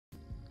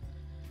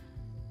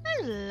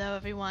Hello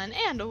everyone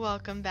and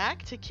welcome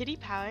back to Kitty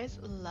Power's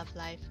Love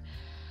Life.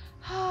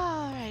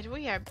 Alright,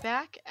 we are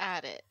back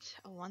at it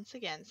once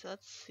again, so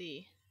let's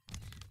see.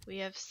 We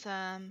have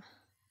some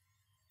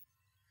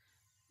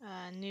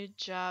new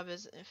job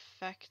is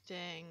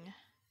affecting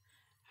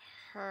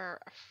her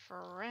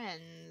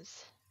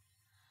friends.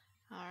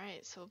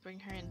 Alright, so we'll bring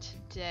her in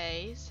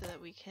today so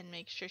that we can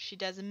make sure she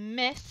doesn't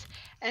miss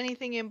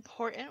anything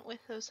important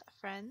with those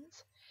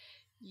friends.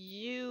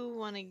 You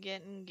want to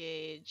get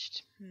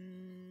engaged.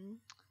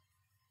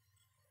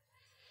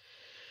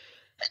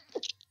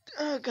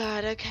 Oh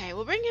god, okay.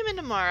 We'll bring him in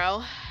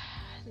tomorrow.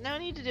 No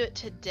need to do it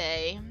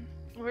today.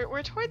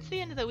 We're towards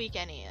the end of the week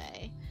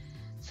anyway.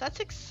 So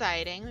that's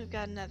exciting. We've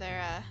got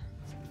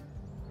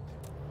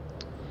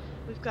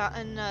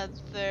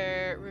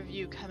another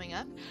review coming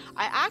up.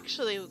 I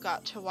actually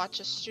got to watch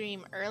a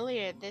stream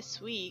earlier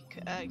this week,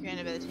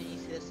 granted by the time you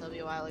see this it'll be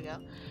a while ago,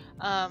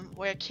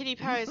 where Kitty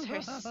Powers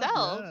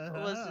herself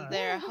was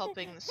there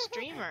helping the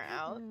streamer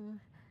out.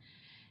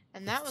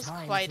 And that was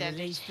quite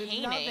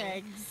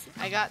entertaining.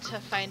 I got to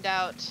find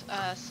out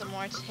some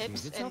more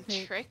tips and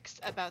tricks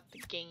about the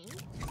game.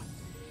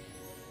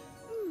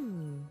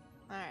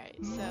 Alright,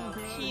 so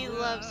he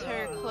loves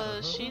her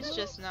clothes, she's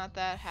just not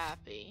that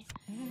happy.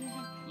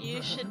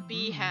 You should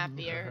be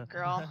happier,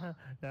 girl.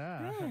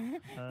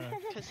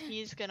 Because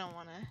he's gonna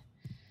wanna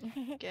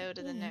go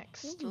to the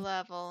next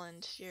level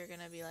and you're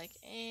gonna be like,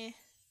 eh.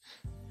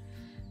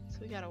 So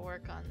we gotta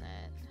work on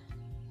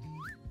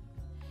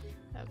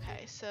that.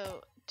 Okay,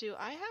 so do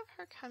I have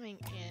her coming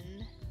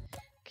in?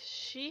 'Cause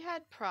she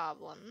had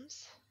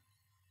problems.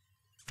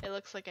 It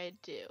looks like I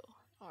do.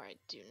 Or I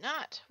do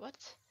not.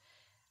 What?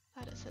 I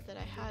thought it said that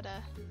I had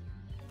a...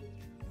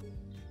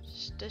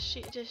 Does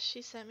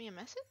she send me a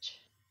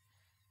message?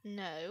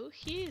 No,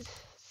 he's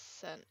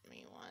sent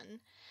me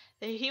one.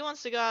 He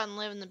wants to go out and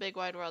live in the big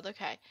wide world.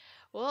 Okay.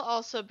 We'll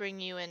also bring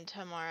you in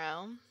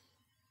tomorrow.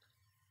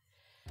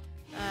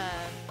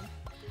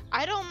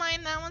 I don't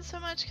mind that one so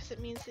much because it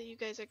means that you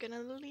guys are gonna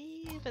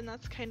leave, and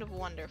that's kind of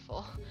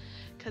wonderful.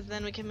 Because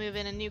then we can move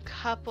in a new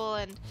couple,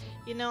 and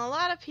you know, a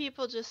lot of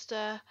people just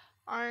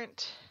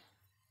aren't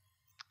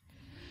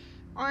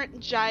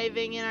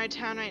jiving in our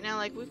town right now.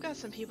 Like, we've got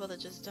some people that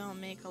just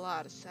don't make a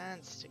lot of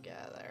sense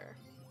together,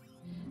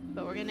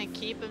 but we're gonna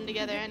keep them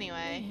together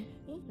anyway.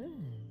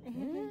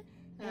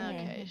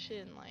 Okay, she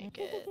didn't like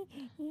it.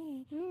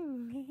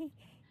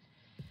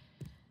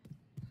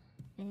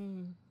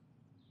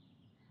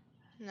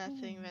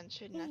 Nothing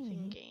ventured,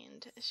 nothing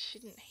gained. She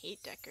didn't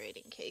hate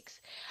decorating cakes.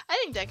 I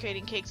think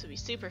decorating cakes would be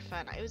super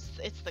fun.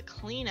 It's the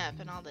cleanup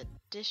and all the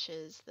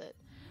dishes that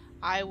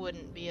I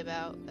wouldn't be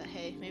about, but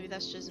hey, maybe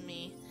that's just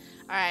me.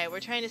 Alright, we're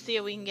trying to see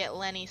if we can get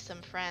Lenny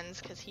some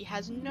friends, because he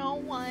has no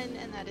one,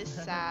 and that is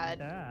sad.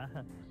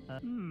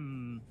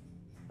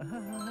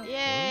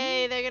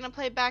 Yay, they're gonna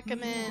play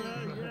backgammon!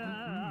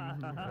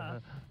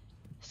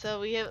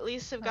 So we at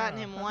least have gotten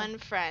him one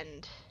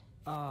friend.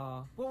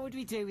 Oh, what would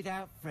we do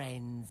without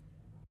friends?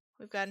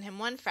 We've gotten him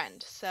one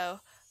friend, so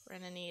we're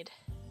gonna need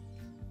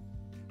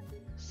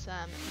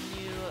some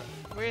new...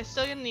 We're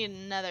still gonna need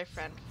another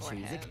friend for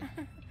him.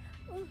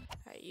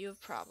 Alright, you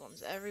have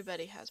problems.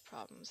 Everybody has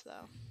problems,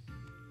 though.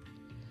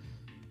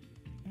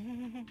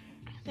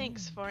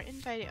 Thanks for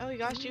inviting... Oh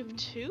gosh, you have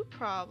 2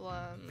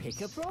 problems.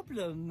 Pick a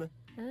problem.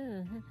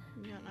 You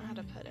don't know how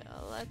to put it.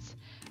 Let's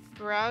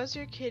browse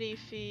your kitty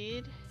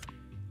feed.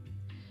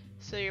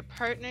 So your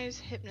partner's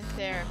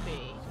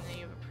hypnotherapy. And then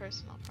you have a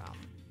personal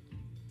problem.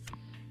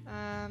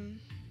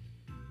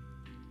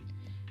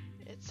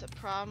 It's a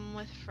problem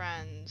with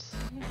friends.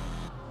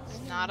 It's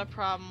not a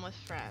problem with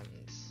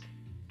friends.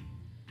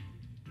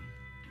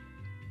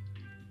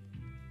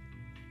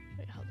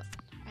 Wait, hold on.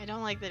 I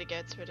don't like that it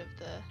gets rid of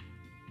the...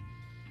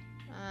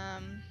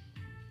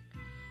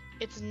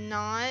 It's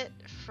not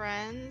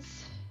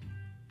friends.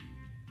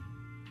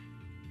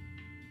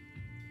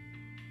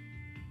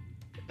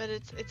 But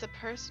it's a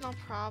personal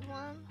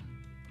problem?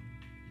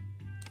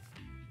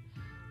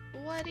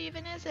 What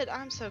even is it?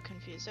 I'm so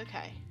confused.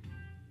 Okay.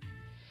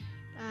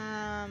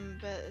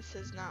 But this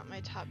is not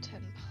my top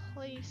 10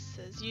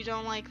 places. You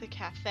don't like the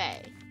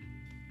cafe.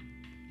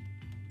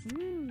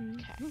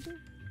 Okay.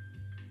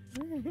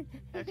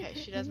 Okay,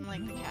 she doesn't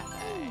like the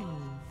cafe.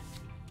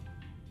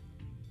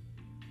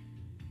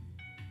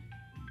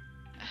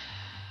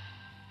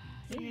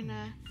 You're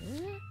gonna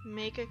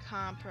make a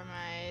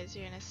compromise.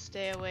 You're gonna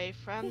stay away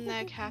from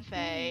the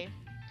cafe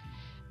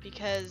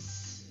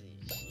because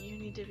you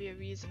need to be a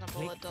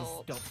reasonable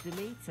adult. Stop the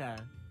meter.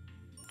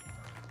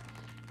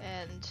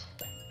 And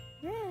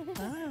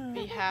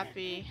be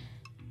happy.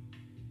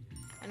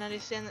 And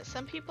understand that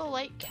some people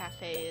like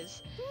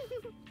cafes.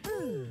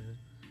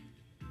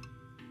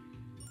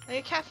 Like,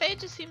 a cafe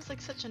just seems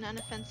like such an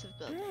unoffensive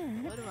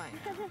building. What do I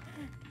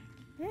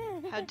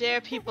know? How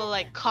dare people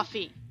like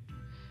coffee?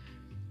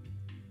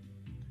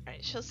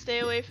 Alright, she'll stay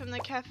away from the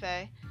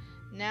cafe.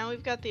 Now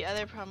we've got the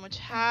other problem, which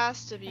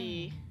has to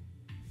be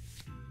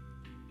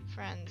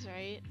friends,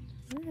 right?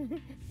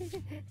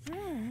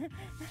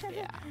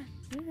 Yeah.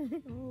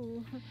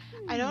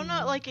 I don't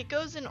know, like, it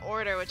goes in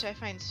order, which I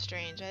find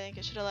strange. I think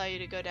it should allow you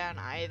to go down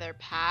either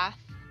path.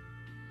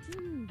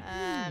 You're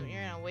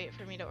gonna wait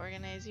for me to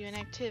organize you an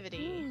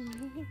activity.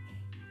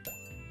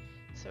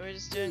 So we're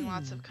just doing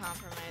lots of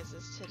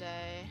compromises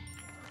today.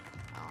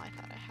 Oh, I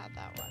thought I had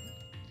that one.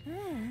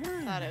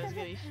 Thought it was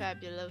gonna be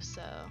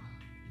fabuloso.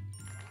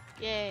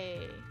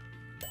 Yay!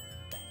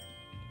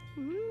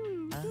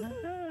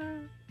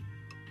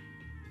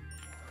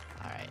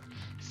 Alright.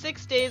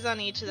 6 days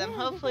on each of them.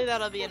 Hopefully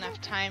that'll be enough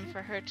time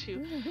for her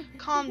to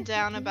calm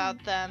down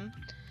about them.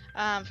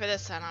 For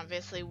this one,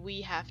 obviously,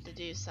 we have to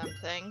do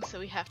something. So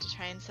we have to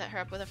try and set her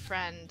up with a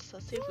friend. So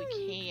let's see if we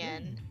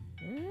can.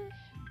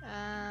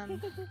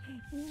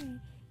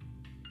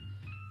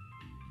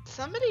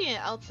 Somebody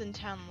else in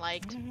town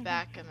liked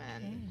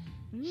backgammon.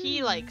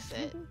 He likes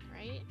it,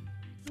 right?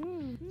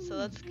 So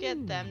let's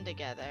get them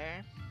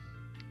together.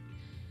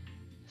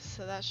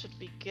 So that should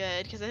be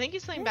good, because I think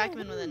he's playing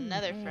backgammon with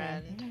another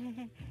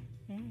friend.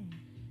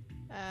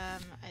 I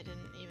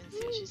didn't even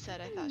see what she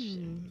said. I thought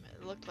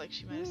it looked like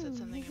she might have said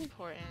something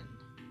important.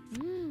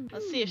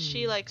 Let's see if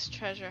she likes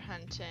treasure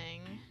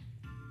hunting.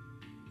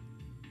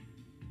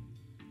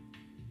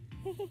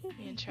 We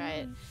can try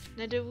it.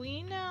 Now, do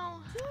we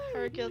know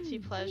her guilty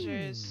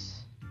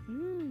pleasures?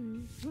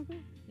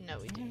 No,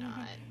 we do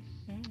not.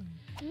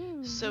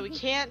 So we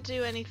can't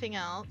do anything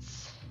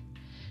else.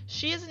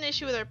 She has an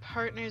issue with her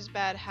partner's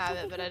bad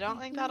habit, but I don't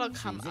think that'll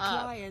come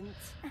up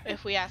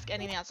if we ask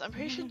anything else. I'm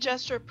pretty sure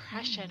just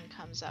repression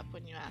comes up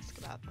when you ask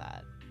about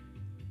that.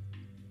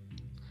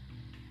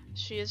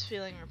 She is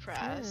feeling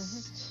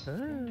repressed.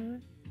 We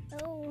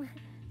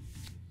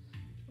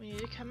need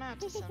to come out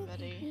to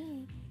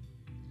somebody.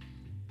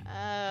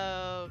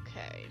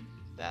 Okay,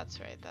 that's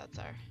right, that's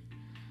our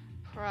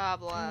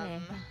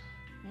problem.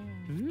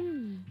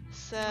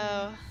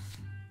 So,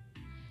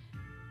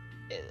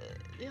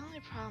 the only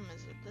problem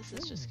is that this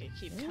is just gonna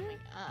keep coming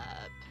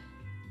up.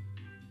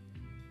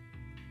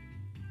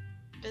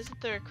 Visit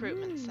the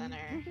recruitment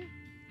center,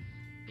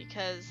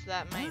 because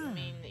that might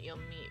mean that you'll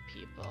meet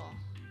people.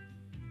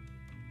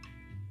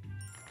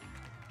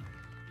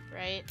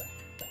 Right?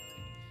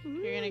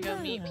 You're gonna go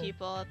meet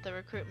people at the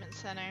recruitment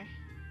center.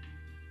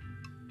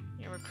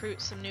 You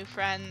recruit some new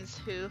friends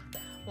who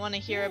want to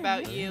hear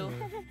about you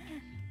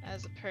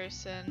as a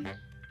person.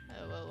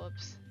 Oh, well,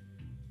 whoops.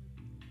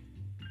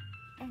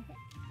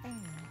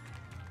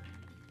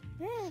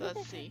 So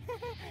let's see.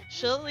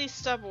 She'll at least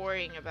stop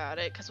worrying about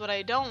it, because what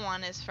I don't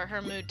want is for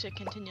her mood to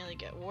continually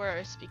get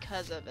worse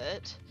because of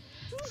it.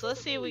 So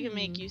let's see if we can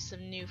make you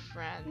some new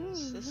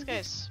friends. This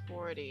guy's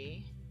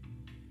sporty.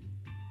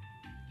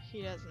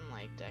 He doesn't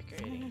like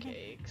decorating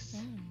cakes.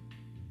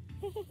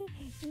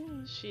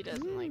 She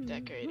doesn't like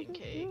decorating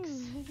cakes.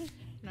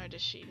 Nor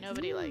does she.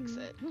 Nobody likes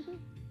it.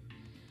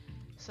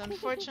 So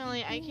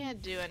unfortunately, I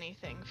can't do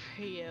anything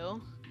for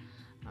you.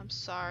 I'm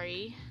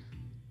sorry.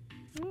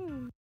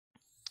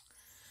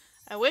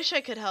 I wish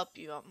I could help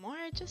you out more.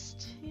 I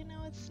just, you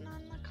know, it's not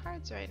in the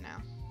cards right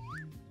now.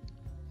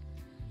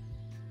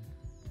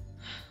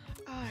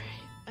 Alright.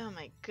 Oh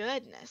my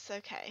goodness.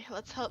 Okay,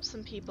 let's help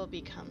some people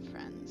become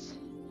friends.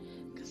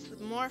 Because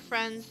the more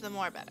friends, the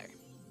more better.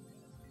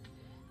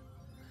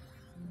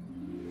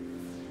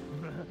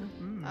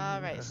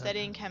 Alright,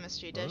 studying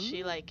chemistry. Does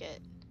she like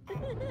it?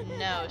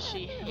 No,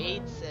 she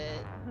hates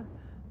it.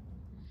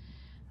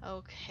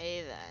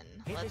 Okay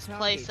then. Let's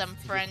play some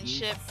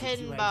friendship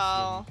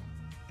pinball.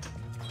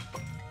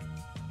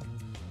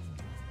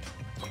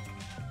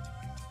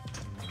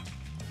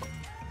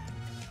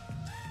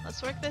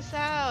 Let's work this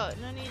out.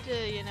 No need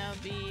to, you know,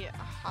 be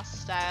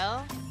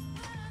hostile.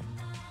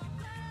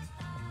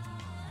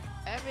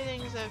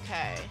 Everything's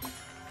okay.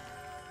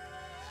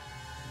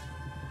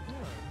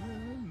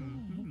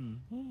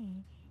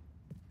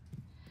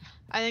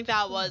 I think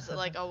that was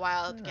like a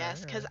wild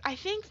guess, because I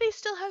think they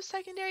still have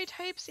secondary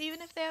types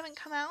even if they haven't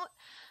come out.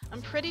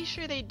 I'm pretty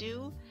sure they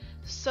do.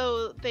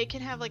 So they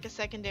can have like a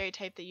secondary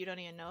type that you don't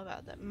even know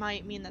about that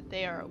might mean that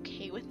they are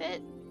okay with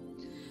it.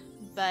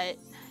 But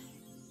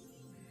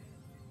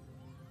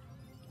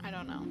I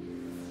don't know.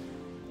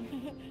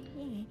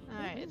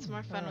 Alright, it's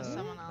more fun with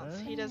someone else.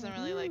 He doesn't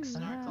really like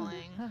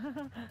snorkeling.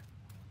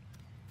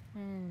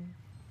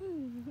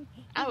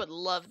 I would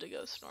love to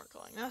go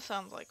snorkeling. That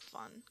sounds like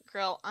fun.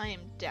 Girl, I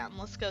am down.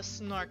 Let's go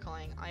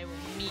snorkeling. I will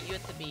meet you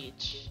at the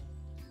beach.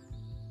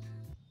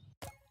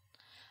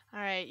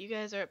 Alright, you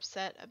guys are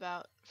upset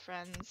about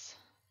friends.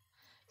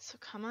 So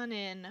come on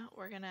in.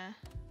 We're gonna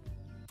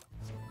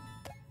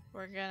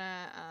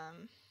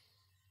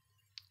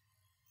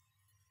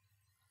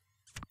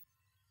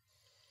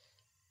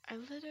I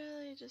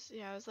literally just,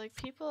 yeah, I was like,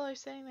 people are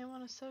saying they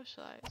want to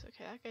socialize.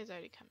 Okay, that guy's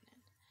already coming in.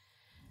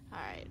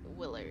 Alright,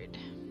 Willard.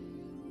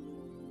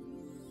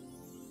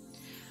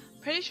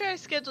 Pretty sure I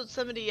scheduled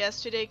somebody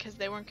yesterday because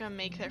they weren't going to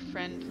make their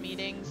friend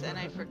meetings and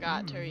I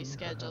forgot to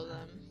reschedule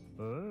them.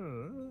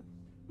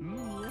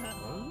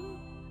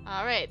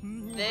 Alright,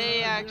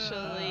 they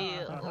actually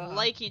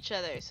like each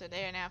other, so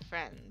they are now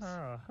friends.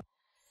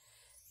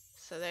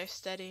 so they're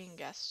studying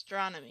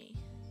gastronomy.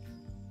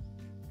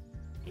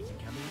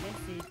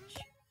 Incoming message.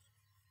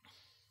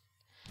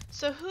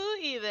 So who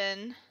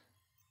even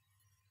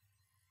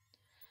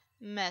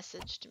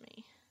messaged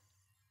me?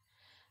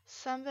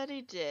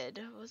 Somebody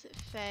did. Was it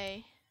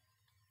Faye?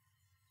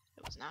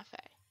 It was not Faye.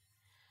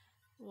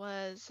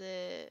 Was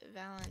it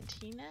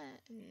Valentina?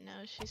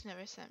 No, she's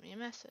never sent me a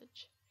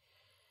message.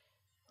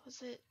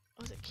 Was it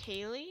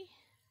Kaylee?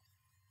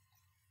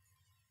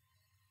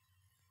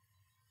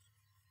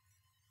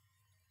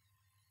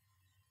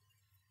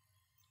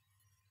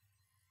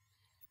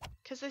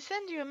 Because they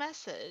send you a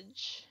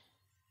message.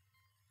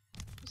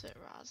 Was it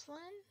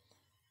Rosalind?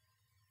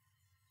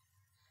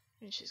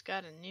 I mean, she's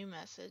got a new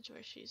message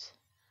where she's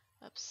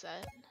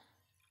upset.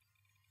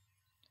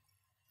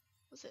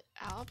 Was it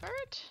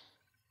Albert?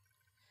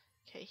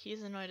 Okay,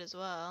 he's annoyed as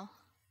well.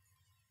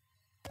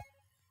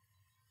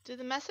 Did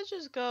the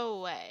messages go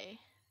away?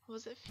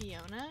 Was it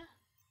Fiona?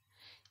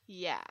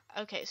 Yeah,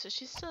 okay, so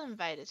she's still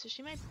invited, so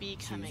she might be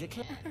coming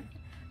in.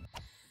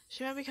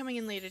 She might be coming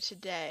in later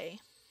today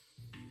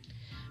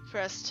for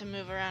us to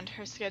move around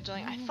her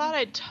scheduling. I thought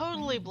I'd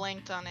totally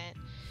blanked on it,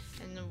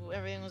 and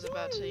everything was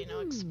about to, you know,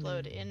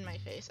 explode in my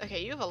face.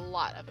 Okay, you have a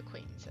lot of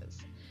acquaintances.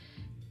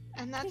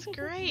 And that's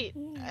great.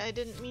 I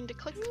didn't mean to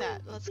click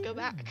that. Let's go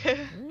back.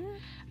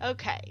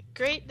 Okay,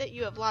 great that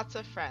you have lots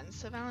of friends.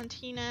 So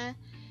Valentina,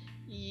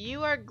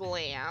 you are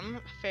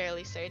glam,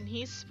 fairly certain.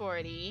 He's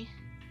sporty.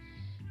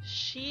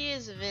 She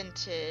is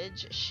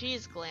vintage.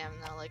 She's glam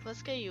though. Like,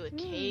 let's get you with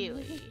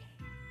Kaylee.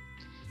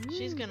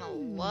 She's gonna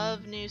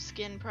love new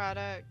skin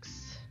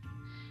products.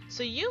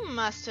 So you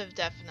must have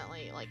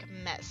definitely, like,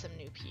 met some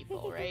new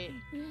people, right?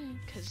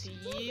 Because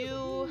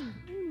you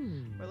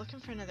were looking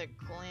for another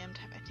glam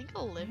type. I think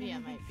Olivia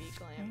might be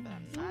glam, but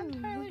I'm not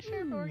entirely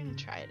sure, but we're gonna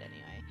try it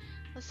anyway.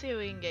 Let's see if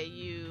we can get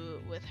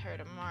you with her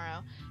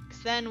tomorrow,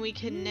 because then we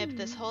can nip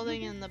this whole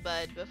thing in the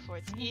bud before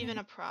it's even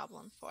a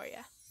problem for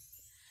you.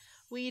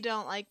 We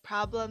don't like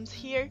problems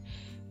here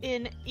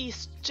in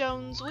East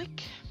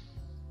Joneswick.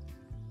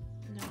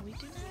 No, we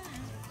do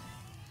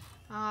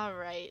not.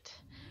 Alright.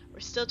 We're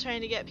still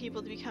trying to get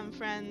people to become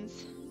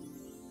friends.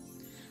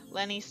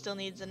 Lenny still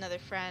needs another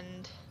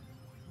friend.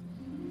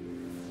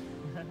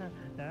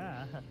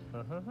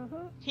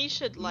 He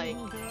should, like,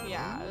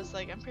 yeah, I was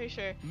like, I'm pretty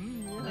sure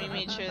we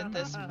made sure that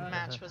this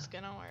match was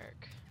gonna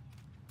work.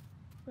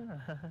 Were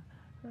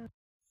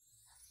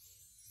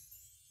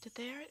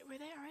they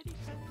already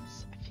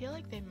friends? I feel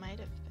like they might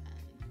have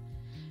been.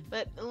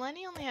 But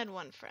Lenny only had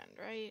one friend,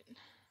 right?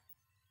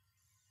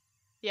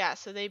 Yeah,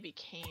 so they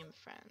became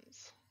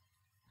friends.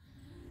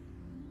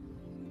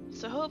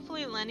 So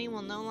hopefully Lenny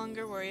will no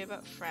longer worry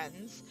about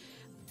friends.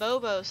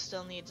 Bobo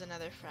still needs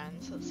another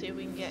friend, so let's see if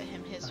we can get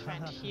him his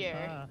friend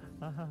here.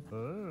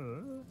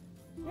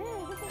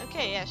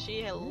 Okay, yeah,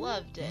 she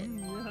loved it.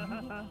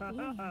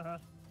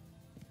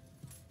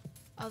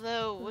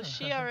 Although, was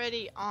she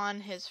already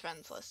on his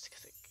friends list?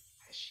 Because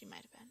she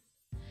might have been.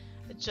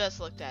 I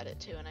just looked at it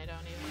too, and I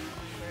don't even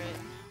remember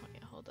it.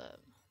 Wait, hold up.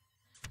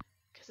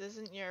 Because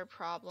isn't your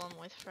problem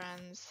with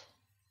friends?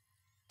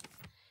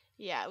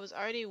 Yeah, it was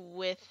already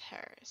with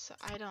her, so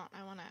I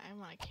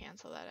wanna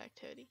cancel that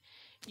activity.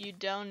 You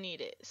don't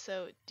need it.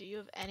 So, do you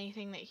have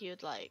anything that he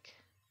would like?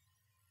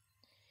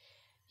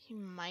 He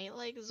might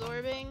like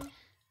Zorbing.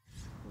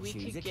 We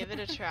could give it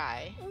a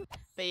try.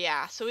 But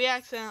yeah, so we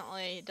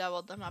accidentally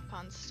doubled them up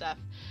on stuff,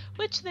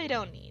 which they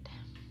don't need.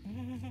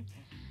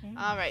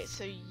 Alright,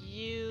 so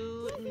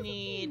you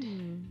need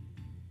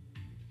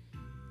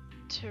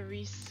to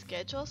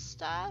reschedule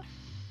stuff?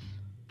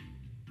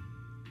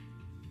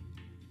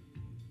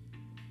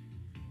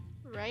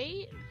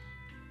 Right?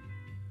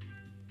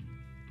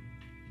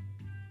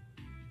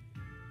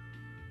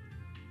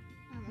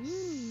 I'm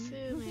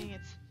assuming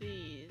it's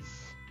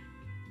these.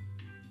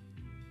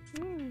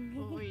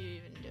 What were you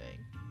even doing?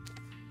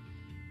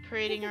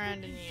 Parading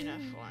around in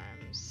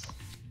uniforms.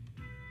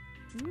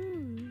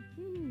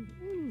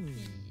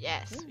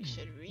 Yes, we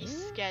should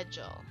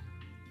reschedule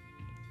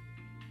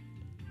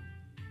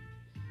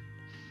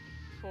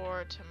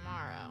for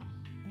tomorrow.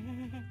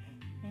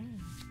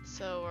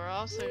 So we're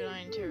also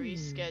going to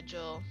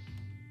reschedule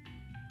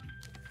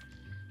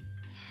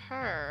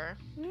her.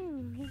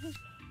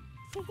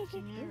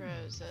 Give me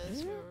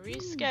roses. We're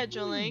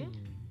rescheduling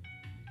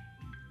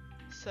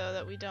so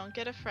that we don't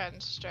get a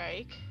friend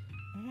strike.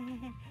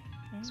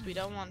 Because we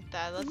don't want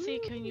that. Let's see,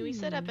 can we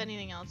set up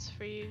anything else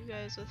for you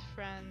guys with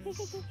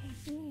friends?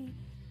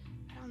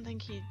 I don't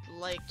think he'd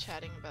like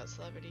chatting about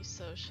celebrity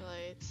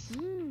socialites.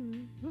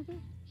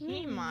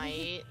 He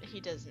might. He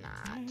does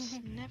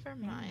not. Never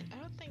mind.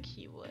 I don't think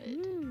he would.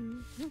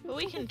 But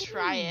we can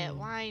try it.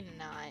 Why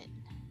not?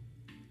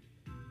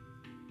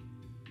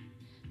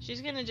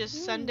 She's gonna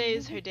just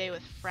Sunday's her day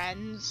with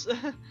friends.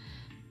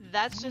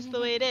 That's just the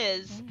way it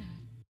is.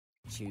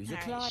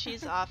 Alright,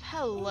 she's off.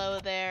 Hello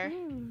there.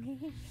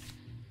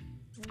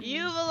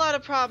 You have a lot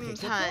of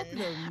problems, hun.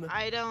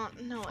 I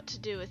don't know what to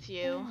do with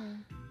you.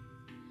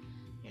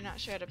 You're not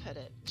sure how to put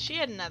it. She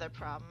had another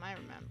problem. I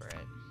remember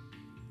it.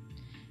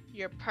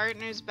 Your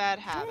partner's bad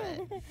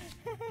habit.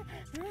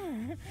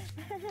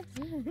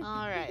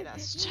 Alright,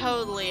 that's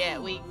totally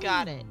it. We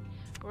got it.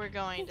 We're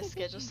going to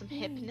schedule some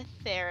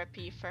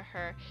hypnotherapy for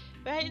her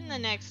right in the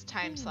next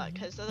time slot,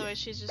 because otherwise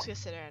she's just going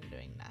to sit around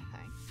doing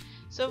nothing.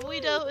 So if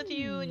we dealt with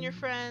you and your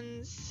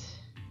friends,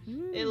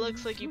 it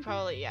looks like you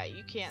probably, yeah,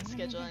 you can't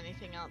schedule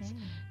anything else.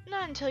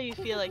 Not until you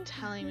feel like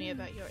telling me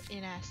about your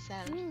inner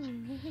self.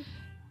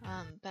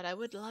 But I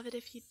would love it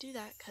if you'd do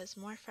that, because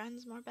more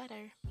friends, more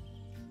better.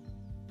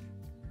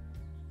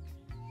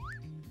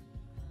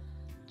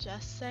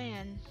 Just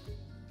saying.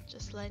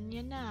 Just letting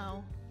you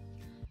know.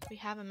 We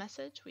have a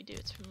message? We do.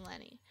 It's from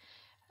Lenny.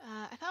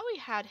 I thought we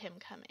had him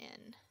come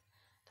in.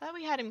 I thought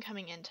we had him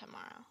coming in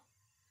tomorrow.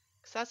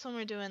 Because that's when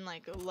we're doing,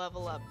 like,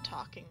 level up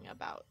talking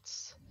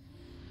abouts.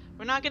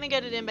 We're not going to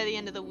get it in by the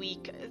end of the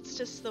week. It's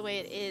just the way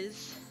it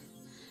is.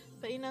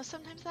 But, you know,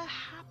 sometimes that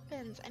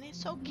happens. And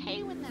it's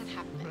okay when that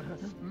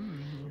happens.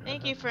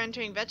 Thank you for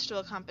entering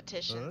vegetable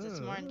competitions. It's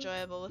more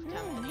enjoyable with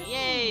company.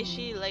 Yay,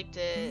 she liked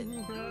it.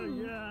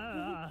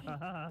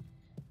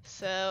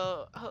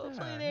 So,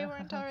 hopefully they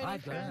weren't already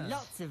I've got friends.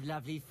 lots of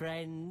lovely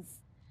friends.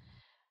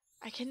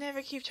 I can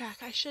never keep track.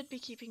 I should be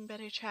keeping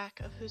better track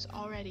of who's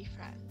already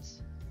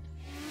friends.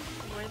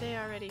 Were they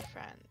already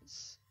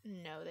friends?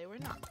 No, they were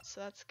not,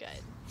 so that's good.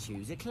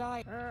 Choose a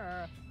client.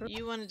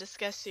 You want to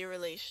discuss your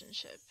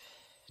relationship.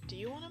 Do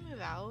you want to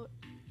move out?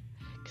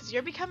 Because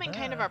you're becoming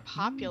kind of our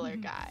popular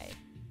guy.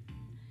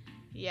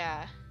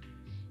 Yeah.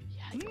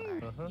 Yeah, you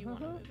are. You want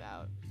to move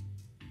out.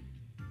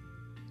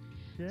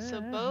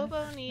 So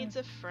Bobo needs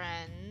a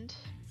friend.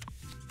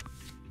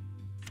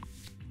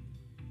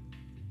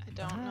 I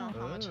don't know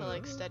how much I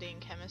like studying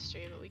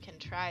chemistry, but we can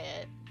try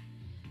it.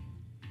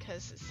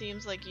 Because it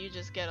seems like you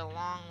just get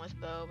along with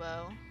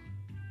Bobo.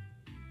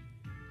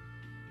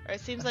 Or it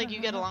seems like you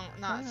get along,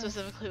 not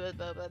specifically with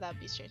Bobo, that'd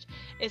be strange.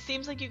 It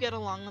seems like you get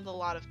along with a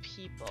lot of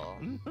people.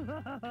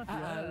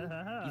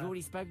 Uh-oh. You've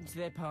already spoken to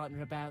their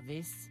partner about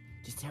this?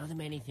 Just tell them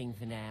anything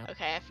for now.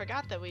 Okay, I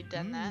forgot that we'd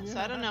done that, so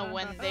I don't know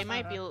when. They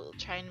might be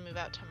trying to move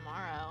out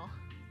tomorrow.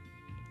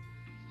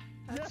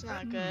 That's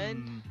not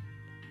good.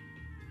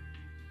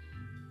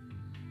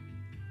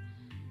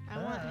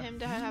 I want him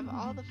to have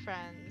all the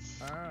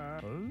friends.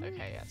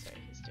 Okay, yeah,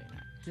 sorry, he's doing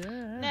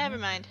that. Never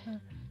mind.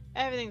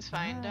 Everything's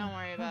fine, don't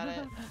worry about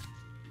it.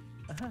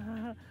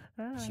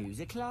 Choose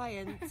a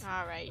client.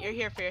 Alright, you're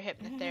here for your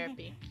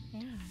hypnotherapy.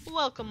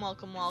 Welcome,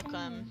 welcome,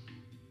 welcome.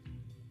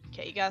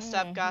 Okay, you gotta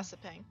stop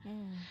gossiping.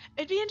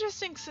 It'd be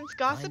interesting, since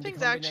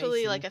gossiping's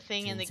actually like a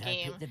thing in the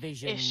game,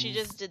 if she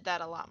just did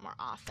that a lot more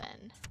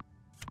often.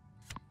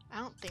 I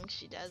don't think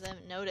she does. I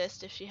haven't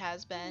noticed if she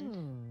has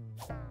been.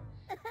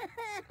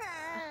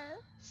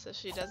 So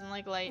she doesn't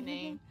like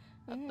lightning.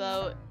 A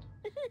boat.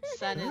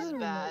 Sun is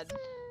bad.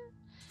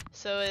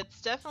 So it's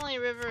definitely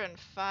river and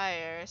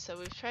fire. So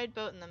we've tried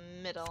boat in the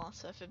middle.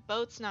 So if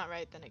boat's not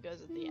right, then it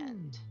goes at the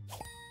end.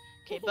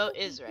 Okay, boat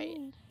is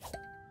right.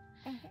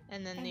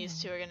 And then these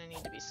two are gonna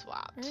need to be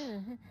swapped.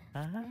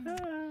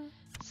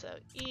 So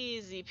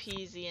easy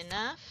peasy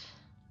enough.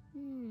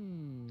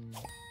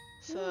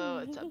 So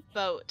it's a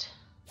boat,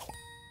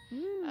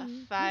 a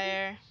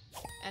fire,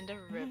 and a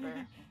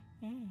river.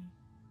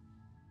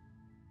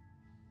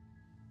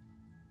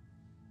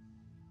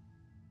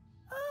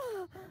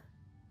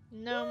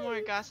 No more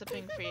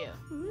gossiping for you.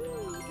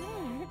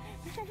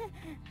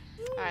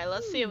 Alright,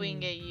 let's see if we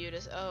can get you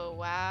to... Oh,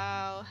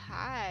 wow.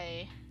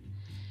 Hi.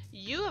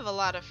 You have a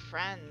lot of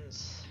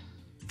friends.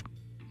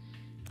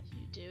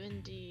 You do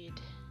indeed.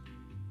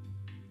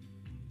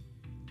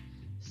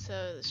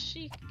 So the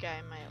chic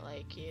guy might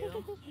like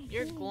you.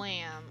 You're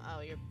glam.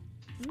 Oh, you're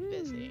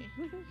busy.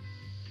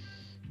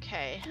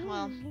 Okay,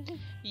 well,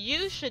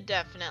 you should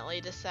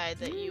definitely decide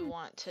that you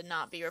want to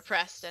not be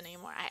repressed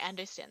anymore. I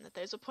understand that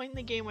there's a point in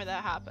the game where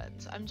that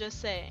happens. I'm just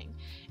saying,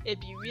 it'd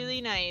be really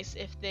nice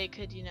if they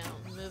could, you know,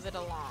 move it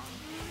along.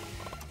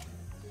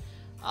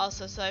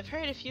 Also, so I've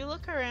heard if you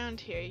look around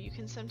here, you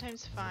can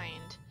sometimes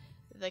find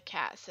the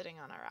cat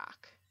sitting on a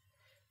rock.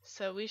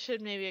 So we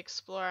should maybe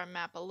explore our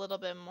map a little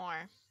bit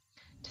more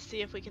to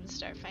see if we can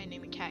start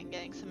finding the cat and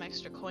getting some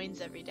extra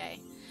coins every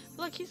day.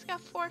 Look, he's got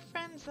 4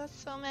 friends. That's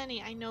so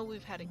many. I know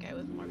we've had a guy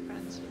with more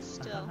friends, but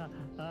still.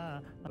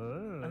 Oh,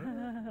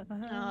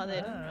 they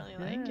didn't really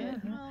like it.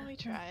 Well, we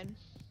tried.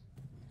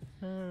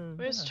 We're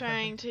just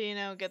trying to, you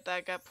know, get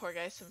that poor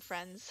guy some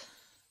friends.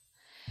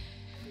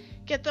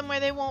 Get them where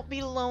they won't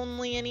be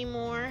lonely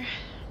anymore.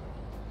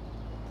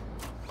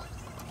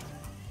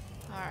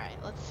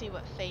 Alright, let's see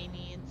what Faye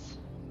needs.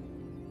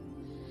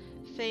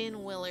 Faye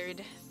and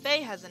Willard.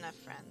 Faye has enough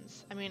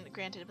friends. I mean,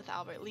 granted, with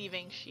Albert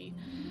leaving, she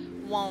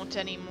won't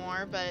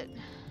anymore, but...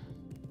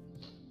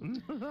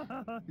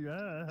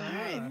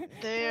 Alright,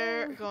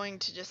 they're going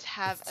to just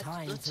have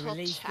a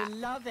little chat. The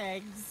love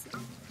eggs.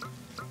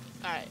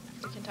 Alright,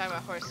 we can talk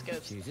about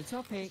horoscopes. Choose a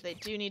topic. They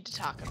do need to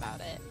talk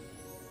about it.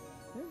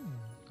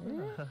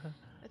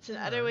 It's an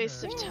utter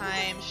waste of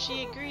time.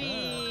 She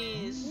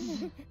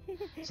agrees.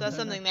 So that's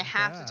something they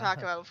have to talk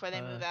about before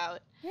they move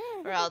out,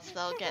 or else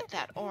they'll get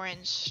that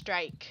orange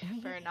strike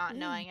for not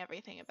knowing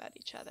everything about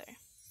each other.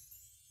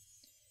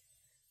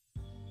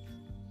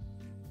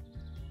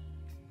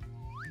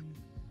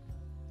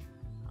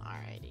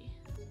 Alrighty.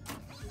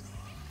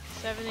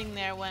 So everything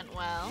there went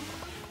well.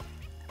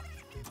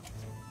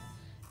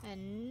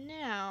 And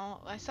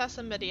now, I saw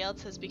somebody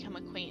else has become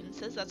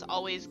acquaintances. That's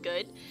always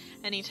good.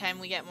 Anytime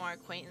we get more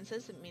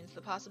acquaintances, it means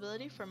the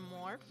possibility for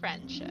more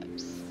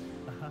friendships.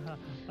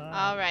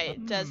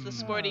 Alright, does the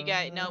sporty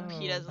guy... Nope,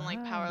 he doesn't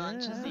like power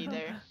lunches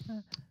either.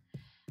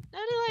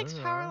 Nobody likes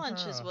power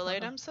lunches,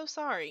 Willard. I'm so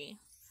sorry.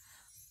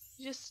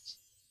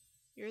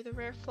 You're the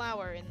rare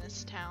flower in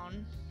this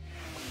town.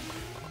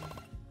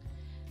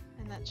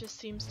 And that just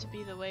seems to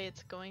be the way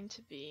it's going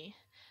to be.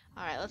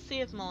 Alright, let's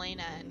see if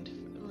Milena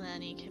and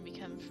Lenny can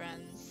become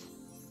friends.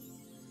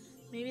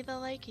 Maybe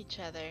they'll like each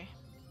other.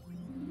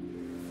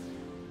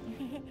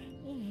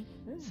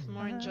 It's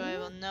more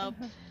enjoyable. Nope.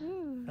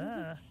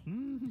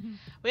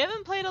 We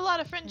haven't played a lot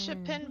of friendship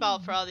pinball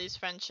for all these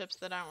friendships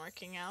that aren't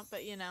working out,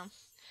 but you know.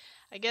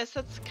 I guess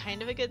that's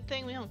kind of a good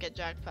thing. We don't get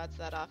jackpots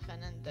that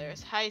often, and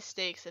there's high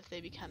stakes. If they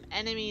become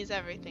enemies,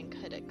 everything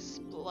could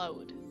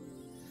explode.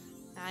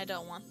 I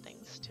don't want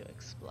things to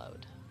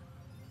explode.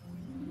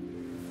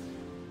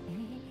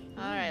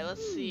 Alright,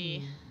 let's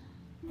see.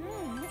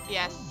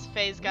 Yes,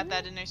 Faye's got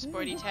that inner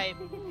sporty type.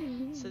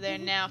 So they're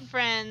now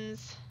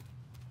friends.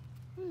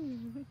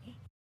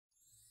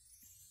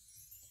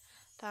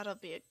 That'll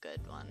be a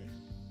good one.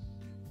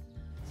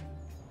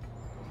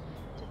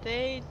 Did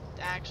they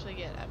actually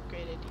get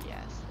upgraded?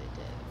 Yes, they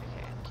did.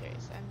 Okay, I'm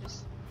curious. I'm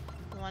just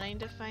wanting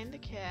to find the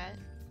cat.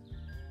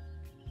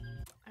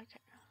 Okay.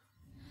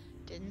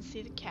 Didn't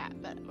see the cat,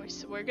 but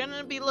we're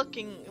gonna be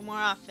looking more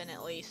often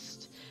at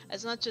least.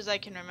 As much as I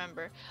can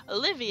remember.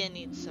 Olivia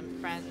needs some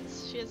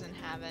friends. She doesn't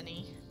have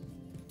any.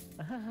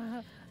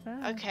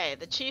 Okay,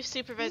 the chief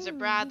supervisor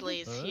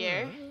Bradley's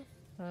here.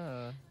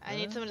 I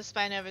need someone to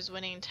spy on whoever's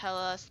winning and tell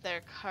us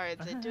their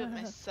cards. I do it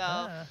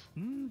myself.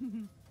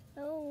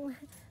 Oh.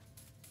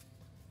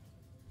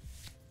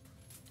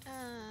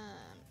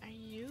 Are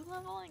you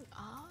leveling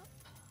up?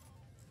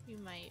 You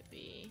might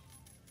be.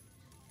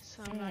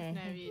 So I'm not gonna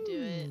have you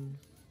do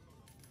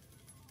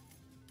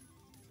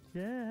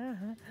it.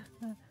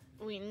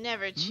 We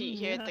never cheat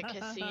here at the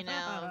casino.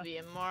 It would be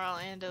immoral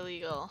and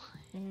illegal.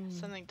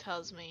 Something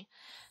tells me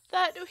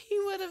that he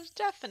would have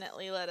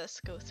definitely let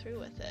us go through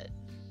with it.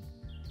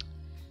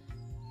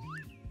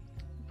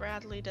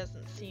 Bradley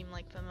doesn't seem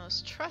like the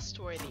most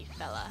trustworthy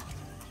fella.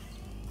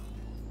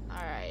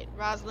 Alright,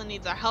 Rosalind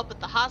needs our help at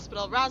the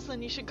hospital.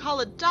 Rosalind, you should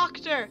call a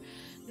doctor!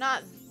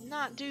 Not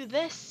do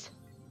this.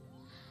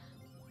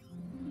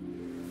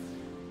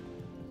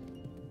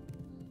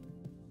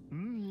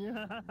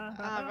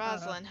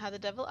 Rosalind, how the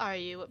devil are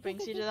you? What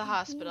brings you to the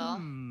hospital?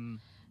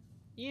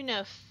 You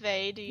know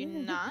Faye, do you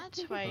not?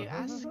 Why are you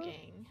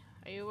asking?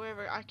 Are you aware of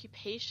her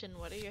occupation?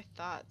 What are your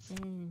thoughts?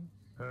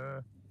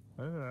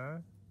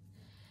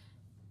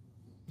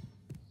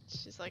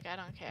 She's like, I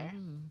don't care.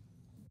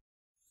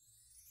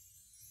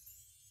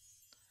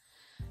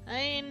 I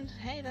mean,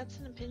 hey, that's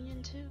an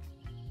opinion too.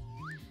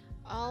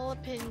 All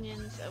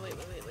opinions. Oh, wait.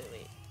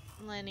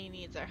 Lenny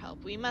needs our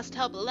help. We must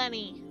help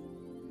Lenny.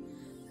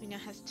 Who now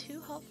has 2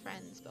 whole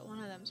friends, but one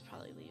of them's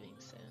probably leaving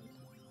soon.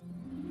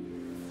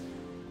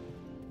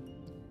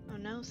 Oh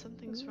no,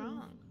 something's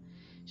wrong.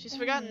 She's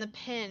forgotten the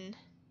pin.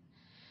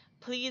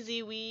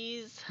 Pleasey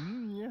wheeze.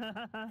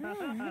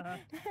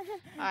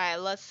 Alright,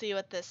 let's see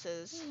what this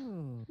is.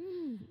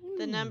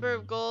 The number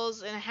of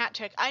goals in a hat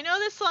trick. I know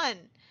this one!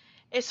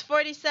 It's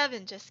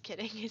 47. Just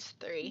kidding. It's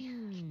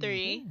 3.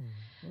 3.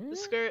 The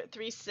square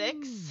 3,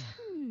 6.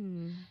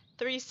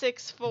 3,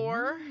 6,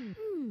 4.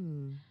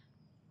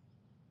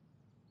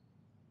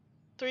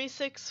 3,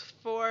 6,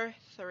 4,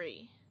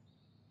 3.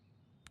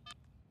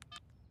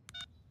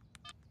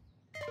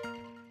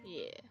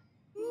 Yeah.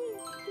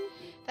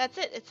 That's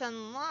it. It's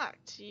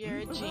unlocked. You're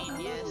a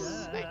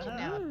genius. I can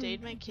now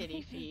update my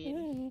kitty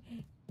feed.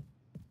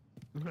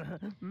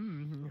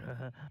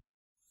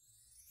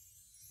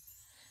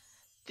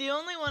 The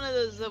only one of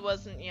those that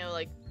wasn't, you know,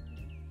 like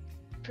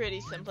pretty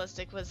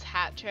simplistic was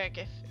hat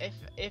trick.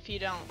 If you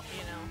don't,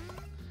 you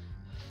know,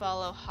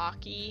 follow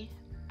hockey.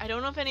 I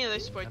don't know if any other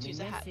sports use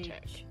a hat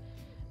trick.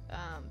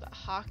 But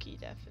hockey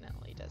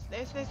definitely does.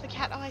 There's the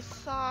cat. Oh, I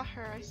saw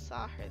her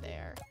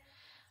there.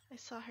 I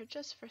saw her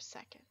just for a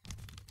second.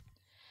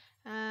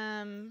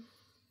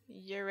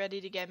 You're ready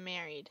to get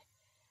married.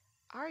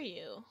 Are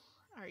you?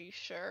 Are you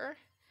sure?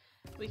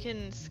 We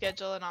can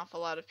schedule an awful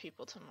lot of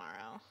people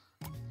tomorrow.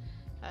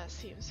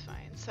 Seems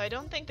fine. So I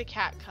don't think the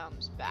cat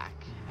comes back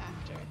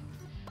after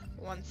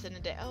once in a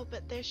day. Oh,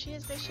 but there she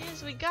is,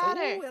 we got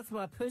her! Oh, that's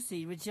my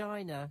pussy,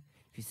 Regina.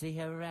 If you see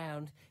her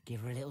around,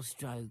 give her a little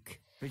stroke.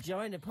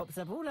 Regina pops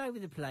up all over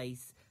the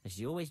place, and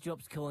she always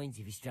drops coins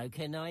if you stroke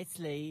her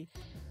nicely.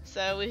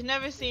 So we've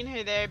never seen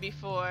her there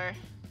before.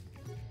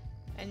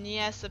 And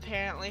yes,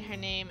 apparently her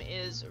name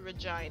is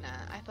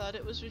Regina. I thought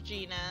it was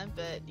Regina,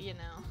 but you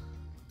know.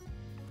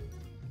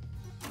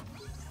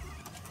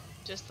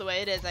 Just the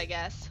way it is, I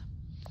guess.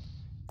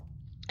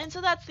 And so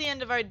that's the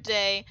end of our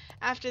day.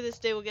 After this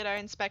day, we'll get our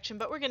inspection,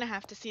 but we're going to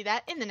have to see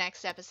that in the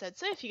next episode.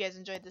 So if you guys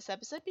enjoyed this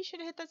episode, be sure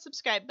to hit that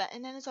subscribe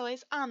button. And as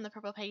always, I'm the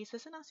Purple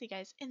Pegasus, and I'll see you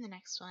guys in the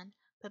next one.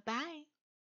 Bye-bye.